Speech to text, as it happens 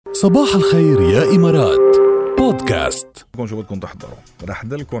صباح الخير يا امارات بودكاست. شو بدكم تحضروا؟ رح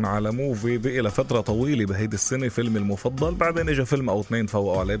دلكم على موفي بقي لفترة طويلة بهيدي السنة، فيلم المفضل، بعدين اجا فيلم او اثنين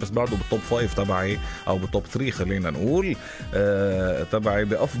فوقوا عليه، بس بعده بالتوب 5 تبعي او بالتوب 3 خلينا نقول تبعي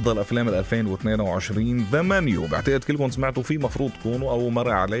بافضل افلام 2022 ذا منيو. بعتقد كلكم سمعتوا فيه، مفروض تكونوا او مر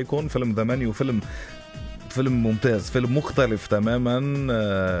عليكم. فيلم ذا منيو فيلم ممتاز، فيلم مختلف تماما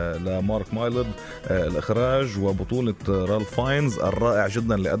لمارك مايلر الإخراج وبطولة رالف فاينز الرائع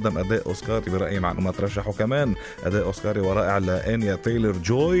جدا اللي قدم أداء أوسكاري برأيي، مع أنه ما ترشحوا كمان أداء أوسكاري ورائع لأنيا تايلر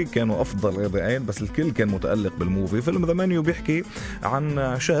جوي، كانوا أفضل أداءين بس الكل كان متألق بالموفي. فيلم ذا مانيو بيحكي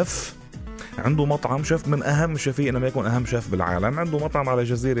عن شيف عنده مطعم، شيف من أهم شيفي إنما يكون أهم شيف بالعالم، عنده مطعم على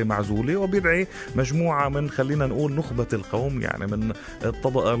جزيرة معزولة وبيدعي مجموعة من خلينا نقول نخبة القوم، يعني من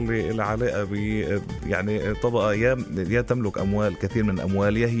الطبقة اللي علاقة يعني طبقة يا تملك أموال، كثير من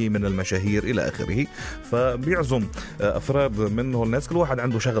أموال، يا هي من المشاهير إلى آخره. فبيعزم أفراد منه الناس، كل واحد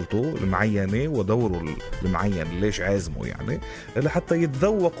عنده شغلته المعينة ودوره المعين ليش عازمه، يعني لحتى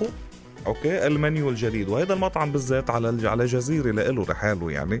يتذوقوا المنيو الجديد. وهذا المطعم بالذات على جزيرة لإله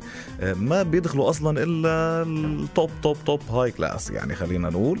لحاله، يعني ما بيدخلوا أصلا إلا التوب توب توب هاي كلاس، يعني خلينا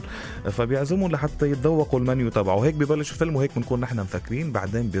نقول. فبيعزمون لحتى يتذوقوا المنيو تبعه. هيك ببلش الفيلم وهيك بنكون نحن مفكرين،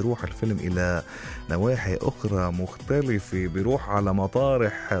 بعدين بيروح الفيلم إلى نواحي أخرى مختلفة، بيروح على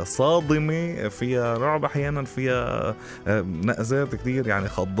مطارح صادمة فيها رعب، أحيانا فيها نقزات كتير، يعني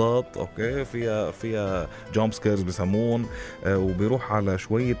خضات فيها جامب سكيرز بسمون، وبيروح على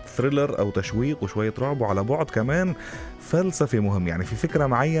شوية ثريلر أو تشويق وشوية رعب، وعلى بعد كمان فلسفي مهم، يعني في فكرة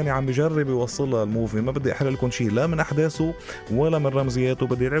معينة عم بجرب يوصلها الموفي. ما بدي أحرق لكم شيء لا من أحداثه ولا من رمزياته،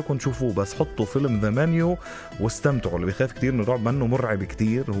 بدي أدعيكم تشوفوه، بس حطوا فيلم ذا منيو واستمتعوا. اللي بيخاف كتير من الرعب منه مرعب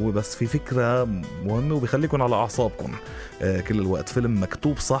كتير، هو بس في فكرة مهمة وبيخليكم على أعصابكم كل الوقت. فيلم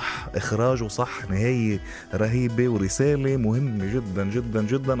مكتوب صح، إخراجه صح، نهاية رهيبة، ورسالة مهمة جدا جدا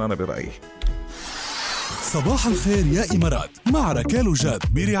جدا أنا برأيي. صباح الخير يا إمارات مع ركال وجاد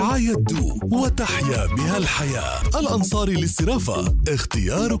برعاية دو وتحيا بها الحياة الأنصاري للصرافة،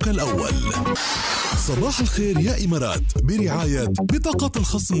 اختيارك الأول. صباح الخير يا إمارات برعاية بطاقة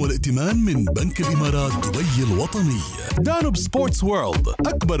الخصم والائتمان من بنك الإمارات دبي الوطني. دانوب سبورتس وورلد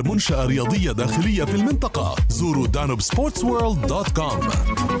أكبر منشأة رياضية داخلية في المنطقة، زوروا danobsportsworld.com.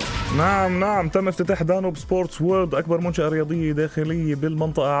 نعم تم افتتاح دانوب سبورتس وورلد، أكبر منشأة رياضية داخلية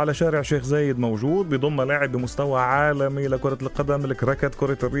بالمنطقة، على شارع شيخ زايد. موجود بضم ملاعب بمستوى عالمي لكرة القدم، الكراكت،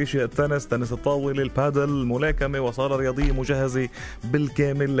 كرة الريشة، التنس، تنس الطاولة، البادل، الملاكمة، وصالة رياضية مجهزة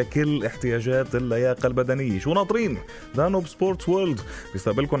بالكامل لكل احتياجات اللياقة البدنية. شو ناطرين؟ دانوب سبورتس وورلد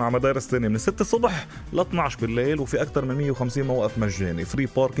بيستقبلكم على مدار السنة من 6 الصبح ل 12 بالليل، وفي أكثر من 150 موقف مجاني، فري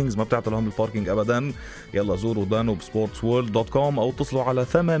باركينجز، ما بتعطي لهم الباركينج أبدا. يلا زوروا danobsportsworld.com أو اتصلوا على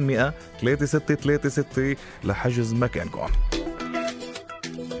 800 3636 لحجز مكانكم.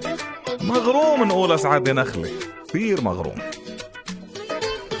 مغروم نقول أسعد نخلة، كثير مغروم.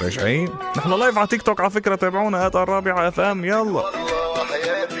 راجعين نحن لايف على تيك توك على فكرة، تابعونا @الرابعة FM. يلا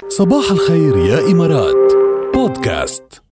صباح الخير يا إمارات بودكاست.